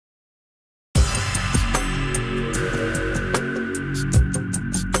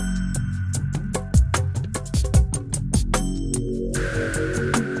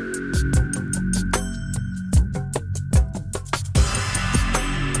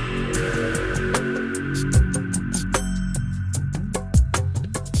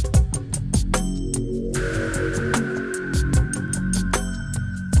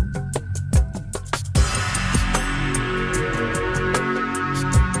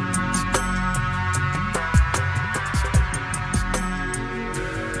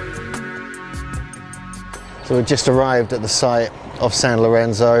So we've just arrived at the site of San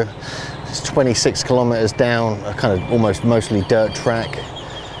Lorenzo. It's 26 kilometers down a kind of almost mostly dirt track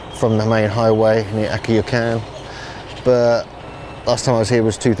from the main highway near Acayucan. But last time I was here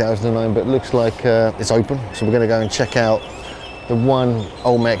was 2009, but it looks like it's open. So we're going to go and check out the one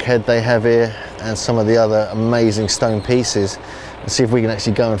Olmec head they have here and some of the other amazing stone pieces and see if we can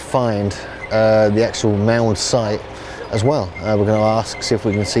actually go and find the actual mound site as well. We're going to ask, see if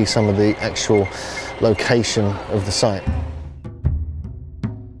we can see some of the actual location of the site.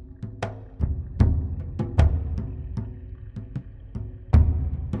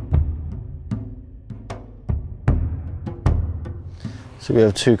 So we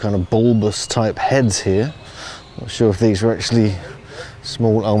have two kind of bulbous type heads here. Not sure if these were actually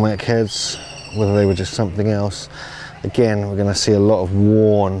small Olmec heads, whether they were just something else. Again, we're going to see a lot of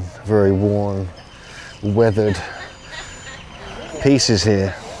worn, very worn, weathered pieces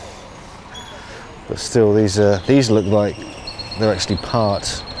here. But still, these look like they're actually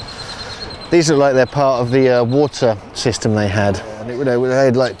part. These look like they're part of the water system they had. And they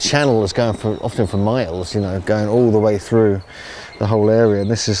had like channels going often for miles, you know, going all the way through the whole area.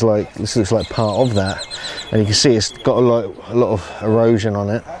 And this looks like part of that. And you can see it's got a lot of erosion on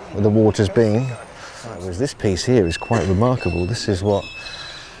it, where the water's been. Whereas this piece here is quite remarkable. This is what,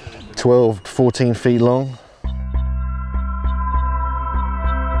 12, 14 feet long.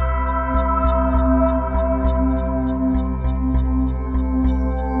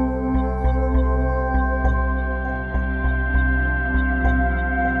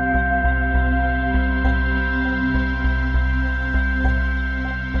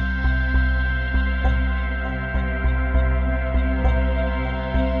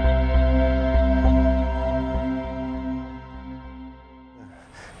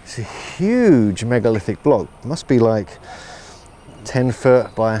 It's a huge megalithic block. It must be like 10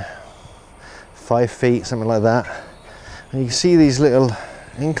 foot by 5 feet, something like that. And you can see these little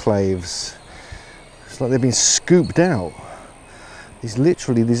enclaves. It's like they've been scooped out. These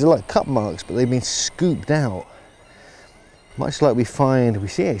are like cut marks, but they've been scooped out. Much like we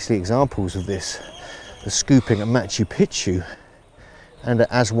see actually examples of this, the scooping at Machu Picchu and at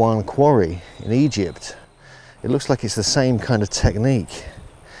Aswan Quarry in Egypt. It looks like it's the same kind of technique.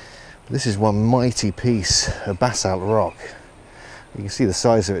 This is one mighty piece of basalt rock. You can see the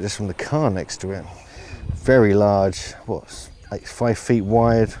size of it just from the car next to it. Very large, like 5 feet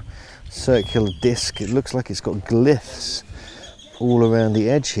wide, circular disc. It looks like it's got glyphs all around the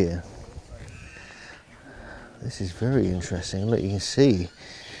edge here. This is very interesting. Look, you can see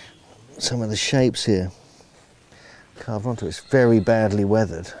some of the shapes here carved onto it. It's very badly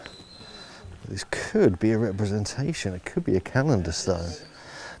weathered. This could be a representation. It could be a calendar stone.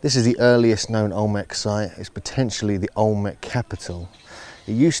 This is the earliest known Olmec site. It's potentially the Olmec capital.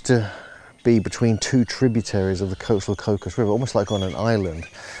 It used to be between two tributaries of the coastal Cocos River, almost like on an island,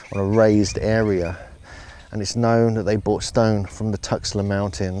 on a raised area. And it's known that they brought stone from the Tuxtla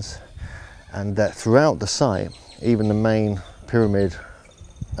Mountains, and that throughout the site, even the main pyramid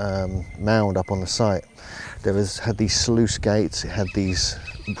mound up on the site, had these sluice gates. It had these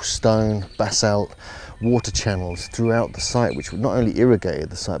stone, basalt, water channels throughout the site, which not only irrigated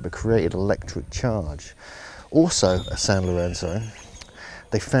the site but created electric charge. Also at San Lorenzo,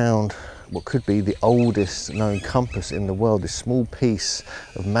 they found what could be the oldest known compass in the world, this small piece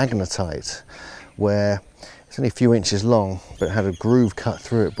of magnetite where it's only a few inches long, but it had a groove cut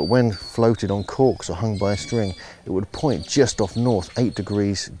through it. But when floated on corks or hung by a string, it would point just off north, 8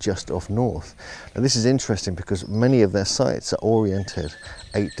 degrees just off north. Now this is interesting because many of their sites are oriented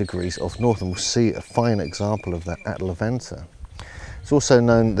 8 degrees off north, and we'll see a fine example of that at La Venta. It's also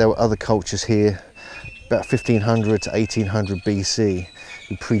known there were other cultures here about 1500 to 1800 BC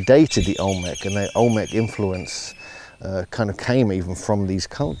who predated the Olmec, and their Olmec influence kind of came even from these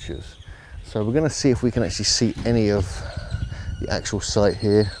cultures. So we're going to see if we can actually see any of the actual site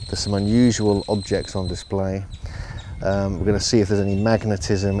here. There's some unusual objects on display. We're going to see if there's any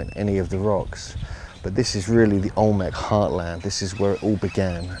magnetism in any of the rocks. But this is really the Olmec heartland. This is where it all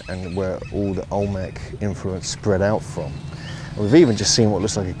began and where all the Olmec influence spread out from. And we've even just seen what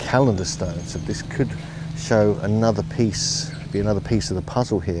looks like a calendar stone. So this could show another piece, be another piece of the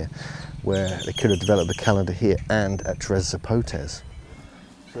puzzle here, where they could have developed the calendar here and at Tres Zapotes.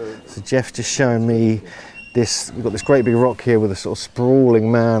 So Jeff's just showing me this. We've got this great big rock here with a sort of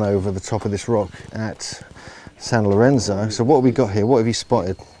sprawling man over the top of this rock at San Lorenzo. So what have we got here? What have you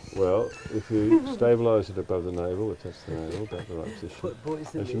spotted? Well, if you stabilise it above the navel, attach the navel, back the right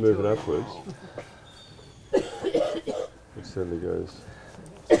position. As you move it upwards, it suddenly goes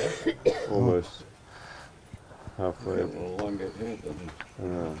almost halfway up.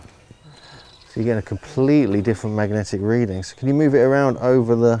 So you get a completely different magnetic reading. So can you move it around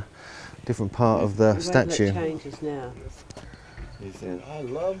over the different part of the statue? It changes now. He said, I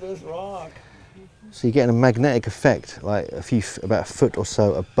love this rock. So you're getting a magnetic effect, like about a foot or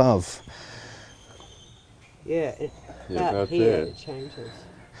so above. Yeah, that's here it. it changes.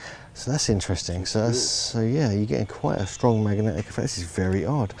 So that's interesting. So yeah, you're getting quite a strong magnetic effect. This is very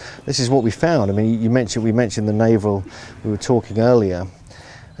odd. This is what we found. I mean, we mentioned the navel. We were talking earlier,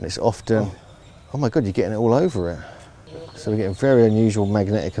 and it's often. Oh my God, you're getting it all over it. So we're getting very unusual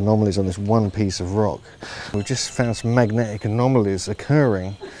magnetic anomalies on this one piece of rock. We've just found some magnetic anomalies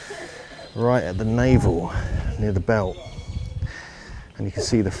occurring right at the navel, near the belt. And you can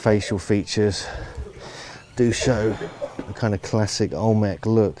see the facial features do show the kind of classic Olmec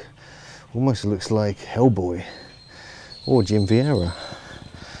look. Almost looks like Hellboy or Jim Vieira.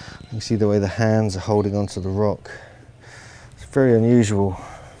 You see the way the hands are holding onto the rock. It's very unusual,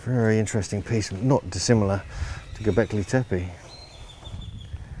 very interesting piece, not dissimilar to Göbekli Tepe.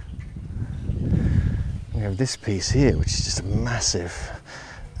 We have this piece here, which is just a massive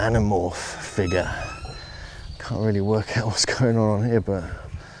anamorph figure. Can't really work out what's going on here, but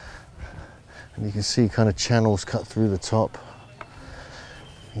and you can see kind of channels cut through the top.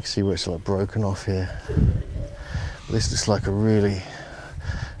 You can see where it's like broken off here. This looks like a really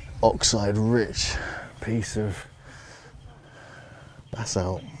oxide-rich piece of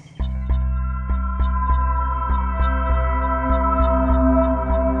basalt.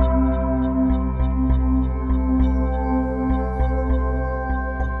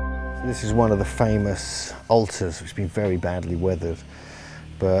 This is one of the famous altars which has been very badly weathered,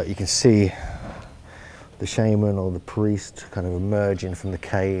 but you can see the shaman or the priest kind of emerging from the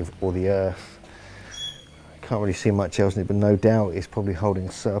cave or the earth. Can't really see much else in it, but no doubt he's probably holding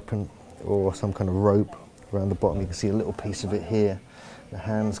a serpent or some kind of rope around the bottom. You can see a little piece of it here, the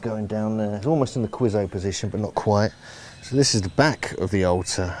hands going down there. It's almost in the Quizzo position, but not quite. So this is the back of the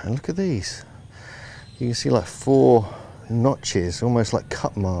altar, and look at these. You can see like 4 notches, almost like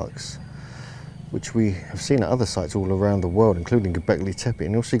cut marks, which we have seen at other sites all around the world, including Göbekli Tepe.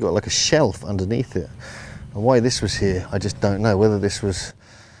 And also you got like a shelf underneath it. And why this was here, I just don't know. Whether this was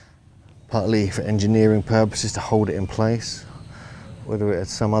partly for engineering purposes to hold it in place, whether it had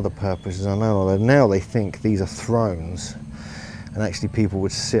some other purposes, I don't know. Now they think these are thrones, and actually people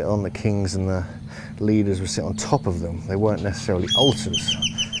would sit on, the kings and the leaders would sit on top of them. They weren't necessarily altars.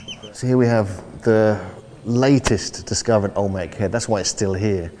 So here we have the latest discovered Olmec head. That's why it's still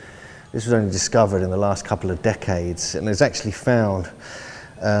here. This was only discovered in the last couple of decades, and it's actually found,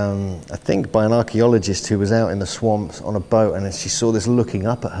 I think, by an archaeologist who was out in the swamps on a boat, and she saw this looking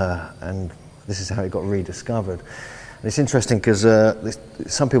up at her, and this is how it got rediscovered. And it's interesting because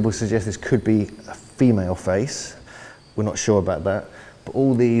some people suggest this could be a female face. We're not sure about that, but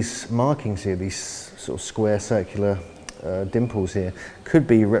all these markings here, these sort of square circular dimples here, could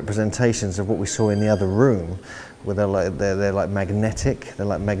be representations of what we saw in the other room, where they're like magnetic. They're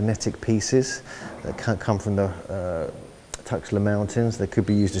like magnetic pieces that come from the Tuxtla Mountains. They could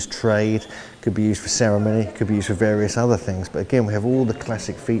be used as trade, could be used for ceremony, could be used for various other things. But again, we have all the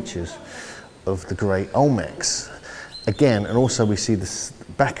classic features of the great Olmecs. Again, and also we see the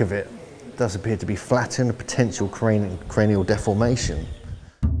back of it does appear to be flattened, a potential cranial deformation.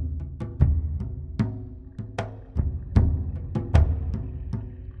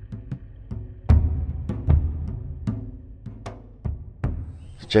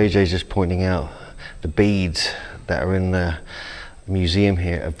 JJ's just pointing out the beads that are in the museum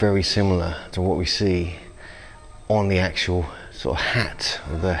here are very similar to what we see on the actual sort of hat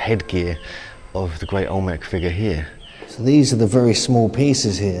or the headgear of the great Olmec figure here. So these are the very small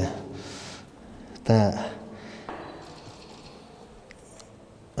pieces here that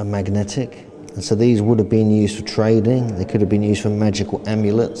are magnetic, and so these would have been used for trading. They could have been used for magical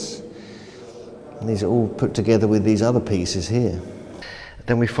amulets, and these are all put together with these other pieces here.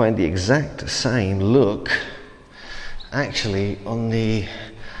 Then we find the exact same look actually on the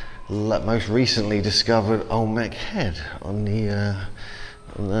most recently discovered Olmec head, on the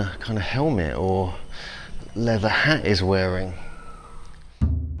kind of helmet or leather hat he's wearing.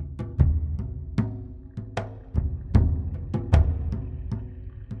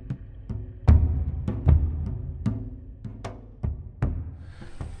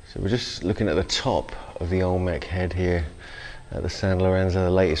 So we're just looking at the top of the Olmec head here. The San Lorenzo, the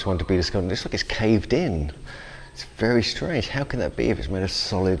latest one to be discovered. It looks like it's caved in. It's very strange. How can that be if it's made of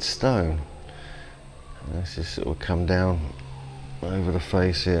solid stone? And let's just sort of come down over the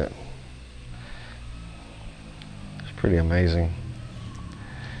face here. It's pretty amazing.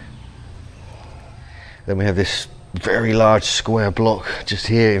 Then we have this very large square block just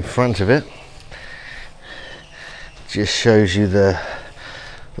here in front of it. just shows you they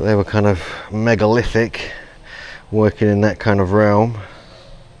were kind of megalithic, working in that kind of realm.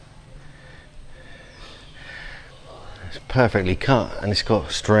 It's perfectly cut, and it's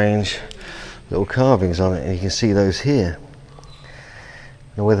got strange little carvings on it, and you can see those here.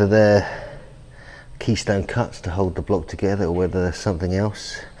 Now whether they're keystone cuts to hold the block together or whether there's something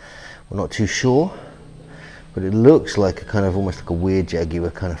else, we're not too sure, but it looks like a kind of almost like a weird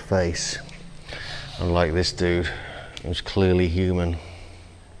jaguar kind of face, unlike this dude who's clearly human.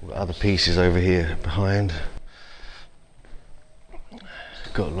 Other pieces over here behind,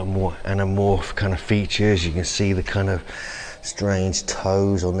 got a lot more anamorph kind of features. You can see the kind of strange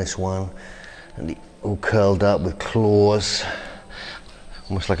toes on this one, and all curled up with claws,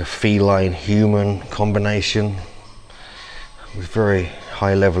 almost like a feline human combination, with very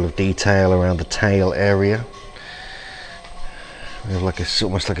high level of detail around the tail area. We have like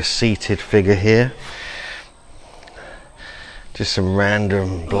almost like a seated figure here. Just some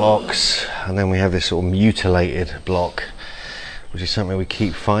random blocks, and then we have this sort of mutilated block, which is something we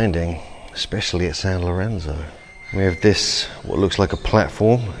keep finding, especially at San Lorenzo. We have this, what looks like a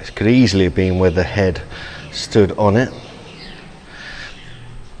platform. It could easily have been where the head stood on it,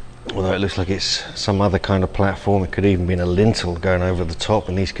 although it looks like it's some other kind of platform. It could even been a lintel going over the top,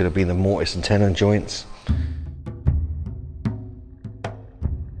 and these could have been the mortise and tenon joints.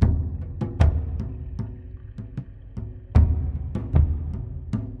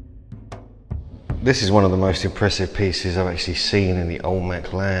 This is one of the most impressive pieces I've actually seen in the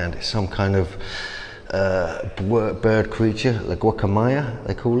Olmec land. It's some kind of bird creature, the guacamaya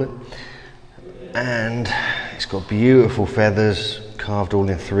they call it, and it's got beautiful feathers carved all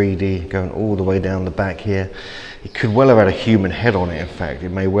in 3D going all the way down the back here. It could well have had a human head on it. In fact, it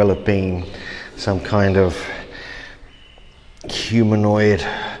may well have been some kind of humanoid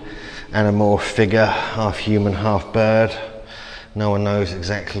anamorph figure, half human, half bird. No one knows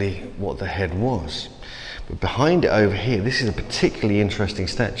exactly what the head was. But behind it over here, this is a particularly interesting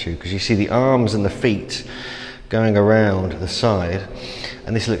statue, because you see the arms and the feet going around the side,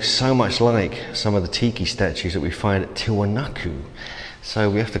 and this looks so much like some of the tiki statues that we find at Tiwanaku. So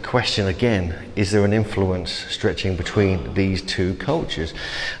we have to question again, is there an influence stretching between these two cultures?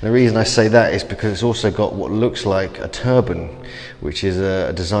 And the reason I say that is because it's also got what looks like a turban, which is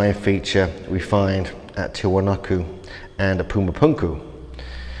a design feature we find at Tiwanaku and a Pumapunku.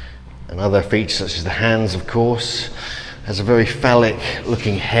 Another feature, such as the hands, of course, has a very phallic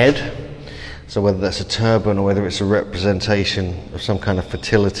looking head. So whether that's a turban or whether it's a representation of some kind of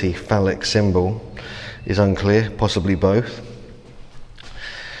fertility phallic symbol is unclear, possibly both.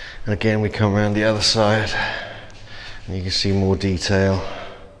 And again we come around the other side and you can see more detail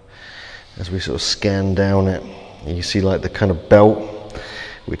as we sort of scan down it. And you see like the kind of belt,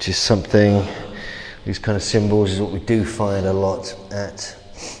 which is something, these kind of symbols is what we do find a lot at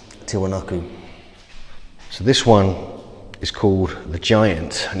Tiwanaku. So this one is called the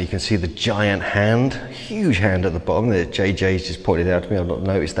Giant, and you can see the giant hand, huge hand at the bottom that JJ's just pointed out to me. I've not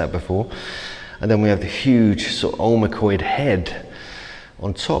noticed that before. And then we have the huge sort of Olmecoid head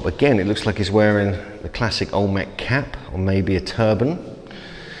on top. Again, it looks like he's wearing the classic Olmec cap or maybe a turban,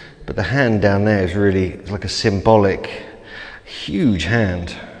 but the hand down there is really like a symbolic huge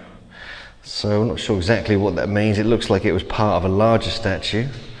hand. So I'm not sure exactly what that means. It looks like it was part of a larger statue.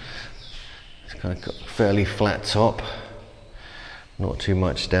 It's kind of got a fairly flat top, not too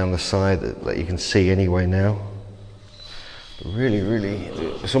much down the side that you can see anyway now. But really,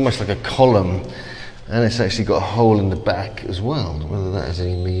 it's almost like a column, and it's actually got a hole in the back as well. Whether that has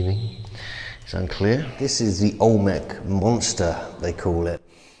any meaning is unclear. This is the Olmec monster, they call it.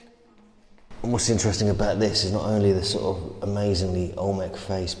 And what's interesting about this is not only the sort of amazingly Olmec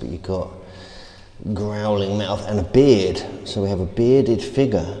face, but you've got growling mouth and a beard. So we have a bearded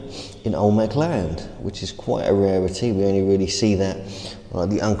figure in Olmec land, which is quite a rarity. We only really see that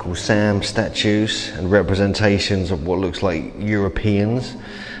like the Uncle Sam statues and representations of what looks like Europeans.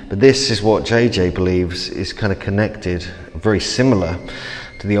 But this is what JJ believes is kind of connected, very similar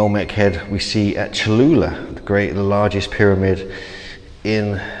to the Olmec head we see at Cholula, the largest pyramid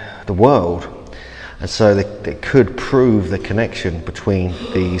in the world. And so they could prove the connection between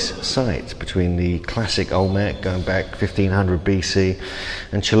these sites, between the classic Olmec going back 1500 BC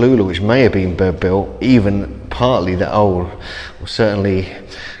and Cholula, which may have been built even partly that old, or certainly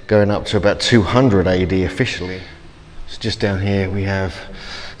going up to about 200 AD officially. So just down here we have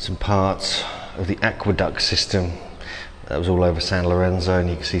some parts of the aqueduct system that was all over San Lorenzo, and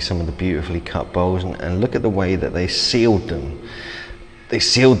you can see some of the beautifully cut bowls, and look at the way that they sealed them. They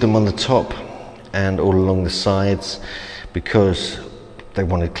sealed them on the top and all along the sides because they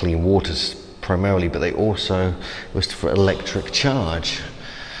wanted clean water primarily, but they also was for electric charge.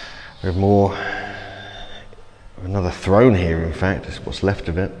 We have more, another throne here, in fact, is what's left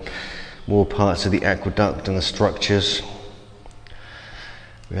of it. More parts of the aqueduct and the structures.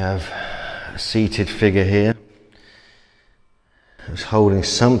 We have a seated figure here. He's holding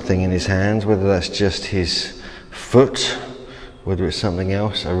something in his hands, whether that's just his foot, whether it's something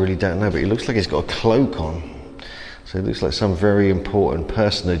else, I really don't know, but he looks like he's got a cloak on. So it looks like some very important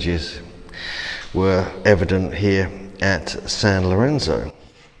personages were evident here at San Lorenzo.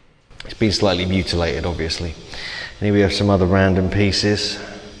 It's been slightly mutilated, obviously. And here we have some other random pieces.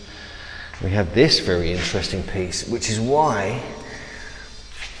 We have this very interesting piece, which is why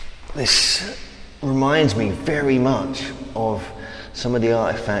this reminds me very much of some of the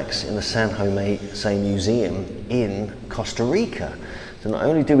artifacts in the San Jose Museum in Costa Rica. So not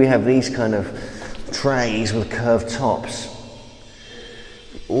only do we have these kind of trays with curved tops,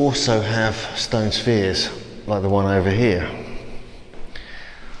 we also have stone spheres like the one over here.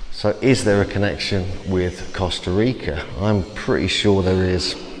 So is there a connection with Costa Rica? I'm pretty sure there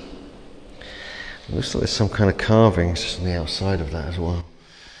is. It looks like there's some kind of carvings just on the outside of that as well.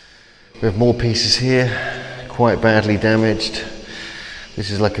 We have more pieces here, quite badly damaged. This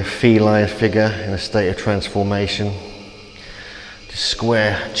is like a feline figure in a state of transformation. Just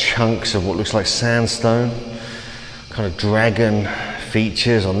square chunks of what looks like sandstone. Kind of dragon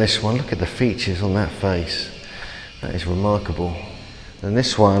features on this one. Look at the features on that face. That is remarkable. And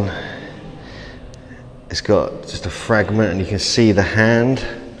this one, it's got just a fragment and you can see the hand.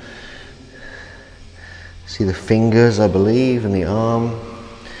 See the fingers, I believe, and the arm.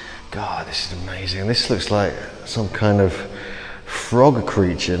 God, this is amazing. And this looks like some kind of frog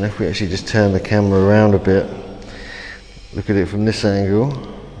creature, and if we actually just turn the camera around a bit, look at it from this angle,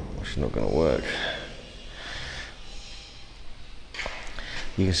 which is not going to work.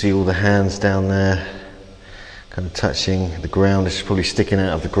 You can see all the hands down there kind of touching the ground. This is probably sticking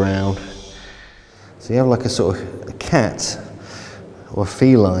out of the ground. So you have like a sort of a cat or a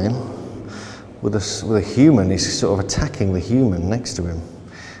feline with a human. He's sort of attacking the human next to him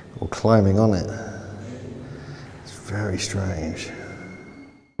or climbing on it. It's very strange.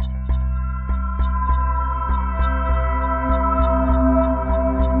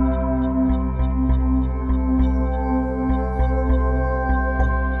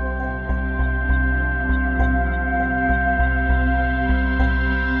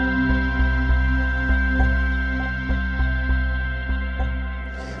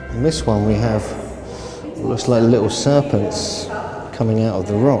 In this one we have what looks like little serpents coming out of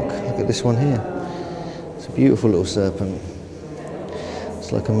the rock. Look at this one here. It's a beautiful little serpent.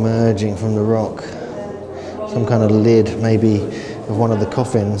 It's like emerging from the rock. Some kind of lid, maybe, of one of the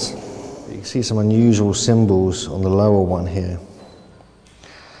coffins. You can see some unusual symbols on the lower one here,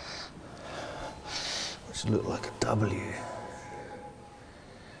 which look like a W.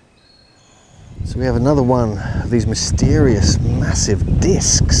 So we have another one of these mysterious, massive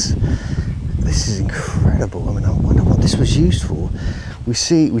discs. This is incredible. I mean, I wonder what this was used for.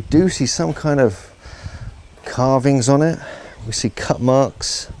 We do see some kind of carvings on it. We see cut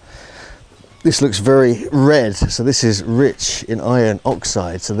marks. This looks very red, so this is rich in iron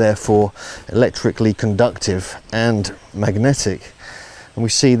oxide, so therefore electrically conductive and magnetic. And we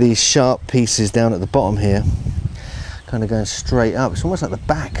see these sharp pieces down at the bottom here, kind of going straight up. It's almost like the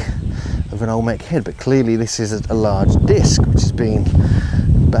back of an Olmec head, but clearly this is a large disc which has been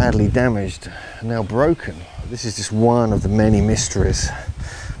badly damaged and now broken. This is just one of the many mysteries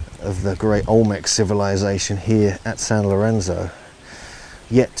of the great Olmec civilization here at San Lorenzo,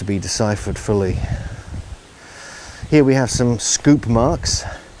 yet to be deciphered fully. Here we have some scoop marks,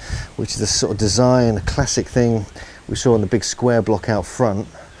 which is a sort of design, a classic thing we saw on the big square block out front.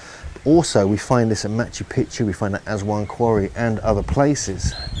 Also, we find this at Machu Picchu, we find that Aswan Quarry and other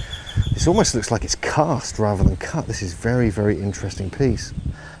places. This almost looks like it's cast rather than cut. This is very, very interesting piece.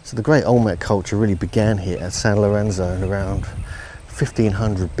 So the great Olmec culture really began here at San Lorenzo in around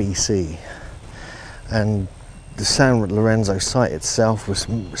 1500 BC. And the San Lorenzo site itself was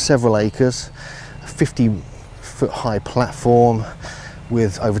several acres, a 50-foot high platform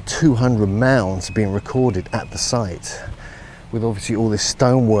with over 200 mounds being recorded at the site, with obviously all this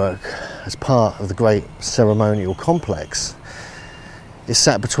stonework as part of the great ceremonial complex. It's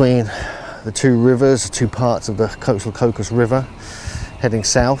sat between the two rivers, two parts of the coastal Cocos River heading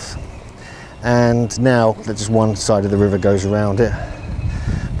south, and now just one side of the river goes around it.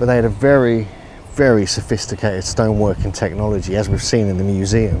 But they had a very, very sophisticated stoneworking technology, as we've seen in the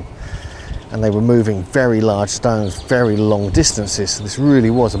museum, and they were moving very large stones very long distances. So this really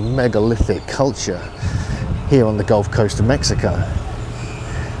was a megalithic culture here on the Gulf Coast of Mexico.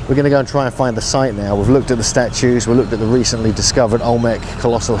 We're going to go and try and find the site now. We've looked at the statues, we've looked at the recently discovered Olmec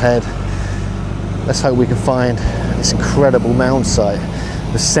colossal head. Let's hope we can find this incredible mound site,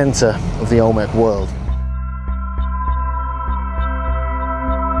 the centre of the Olmec world.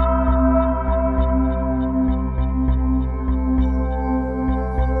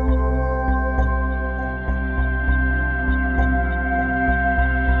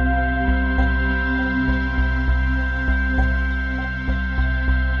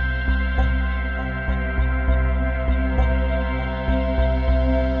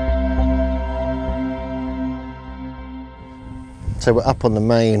 So we're up on the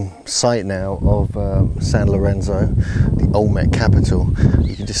main site now of San Lorenzo, the Olmec capital.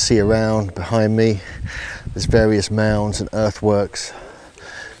 You can just see around behind me, there's various mounds and earthworks.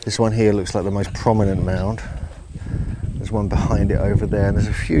 This one here looks like the most prominent mound. There's one behind it over there, and there's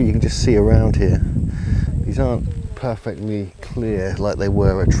a few you can just see around here. These aren't perfectly clear like they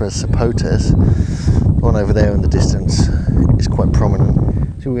were at Tres Zapotes. The one over there in the distance is quite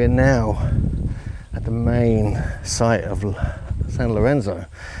prominent. So we're now at the main site of San Lorenzo.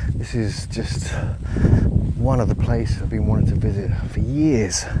 This is just one of the places I've been wanting to visit for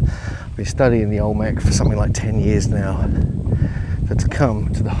years. I've been studying the Olmec for something like 10 years now. So to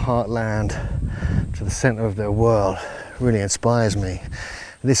come to the heartland, to the centre of their world, really inspires me.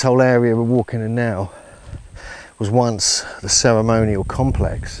 This whole area we're walking in now was once the ceremonial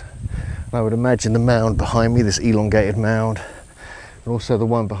complex. And I would imagine the mound behind me, this elongated mound, and also the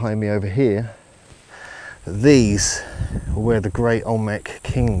one behind me over here, these were where the great Olmec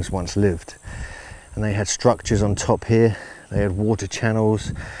kings once lived, and they had structures on top here. They had water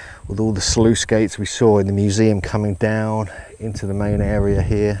channels with all the sluice gates we saw in the museum coming down into the main area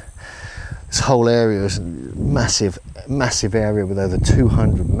here. This whole area is a massive area with over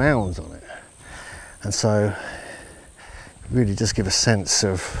 200 mounds on it, and so really just give a sense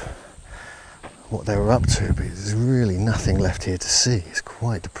of what they were up to, but there's really nothing left here to see. It's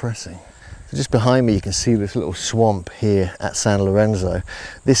quite depressing. So just behind me you can see this little swamp here at San Lorenzo.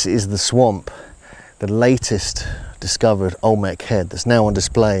 This is the swamp, the latest discovered Olmec head that's now on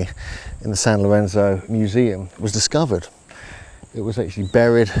display in the San Lorenzo Museum was discovered. It was actually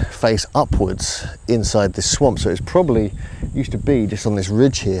buried face upwards inside this swamp, so it's probably used to be just on this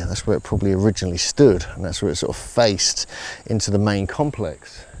ridge here. That's where it probably originally stood, and that's where it sort of faced into the main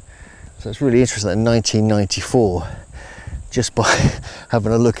complex. So it's really interesting that in 1994, just by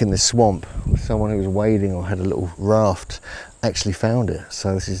having a look in this swamp, someone who was wading or had a little raft actually found it.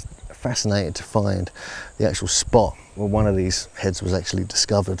 So this is fascinating to find the actual spot where one of these heads was actually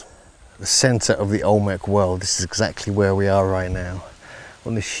discovered. The centre of the Olmec world, this is exactly where we are right now.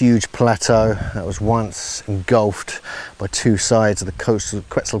 On this huge plateau that was once engulfed by two sides of the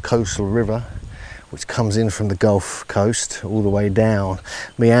Quetzal Coastal River, which comes in from the Gulf Coast all the way down,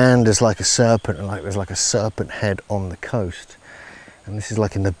 meanders like a serpent, and there's like a serpent head on the coast. And this is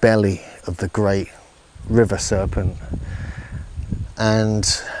like in the belly of the great river serpent. And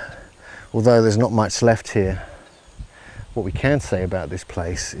although there's not much left here, what we can say about this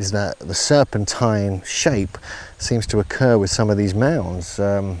place is that the serpentine shape seems to occur with some of these mounds.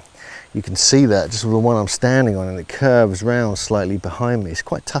 You can see that just with the one I'm standing on, and it curves round slightly behind me. It's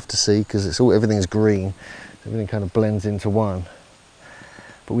quite tough to see because everything's green. Everything kind of blends into one.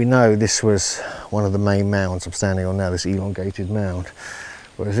 But we know this was one of the main mounds I'm standing on now, this elongated mound.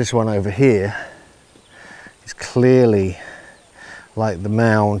 Whereas this one over here is clearly like the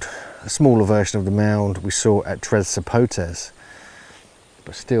mound, a smaller version of the mound we saw at Tres Zapotes.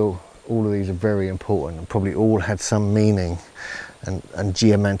 But still, all of these are very important and probably all had some meaning and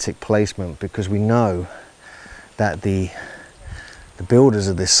geomantic placement, because we know that the builders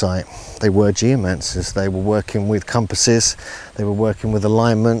of this site, they were geomancers. They were working with compasses, they were working with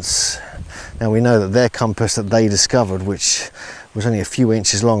alignments. Now we know that their compass that they discovered, which was only a few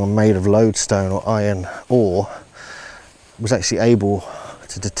inches long and made of lodestone or iron ore, was actually able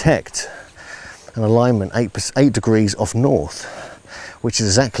to detect an alignment 8 degrees off north, which is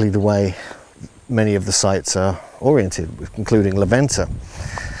exactly the way many of the sites are oriented, including La Venta.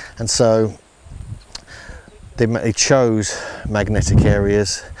 And so they chose magnetic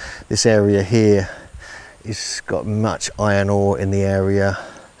areas. This area here is got much iron ore in the area.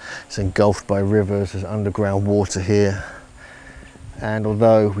 It's engulfed by rivers, there's underground water here. And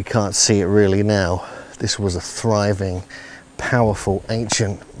although we can't see it really now, this was a thriving, powerful,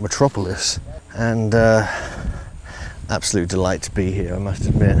 ancient metropolis. And absolute delight to be here, I must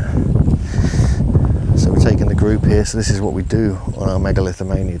admit. So we're taking the group here, so this is what we do on our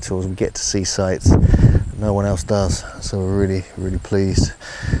Megalithomania tours. We get to see sites no one else does, so we're really, really pleased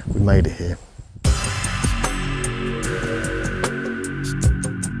we made it here.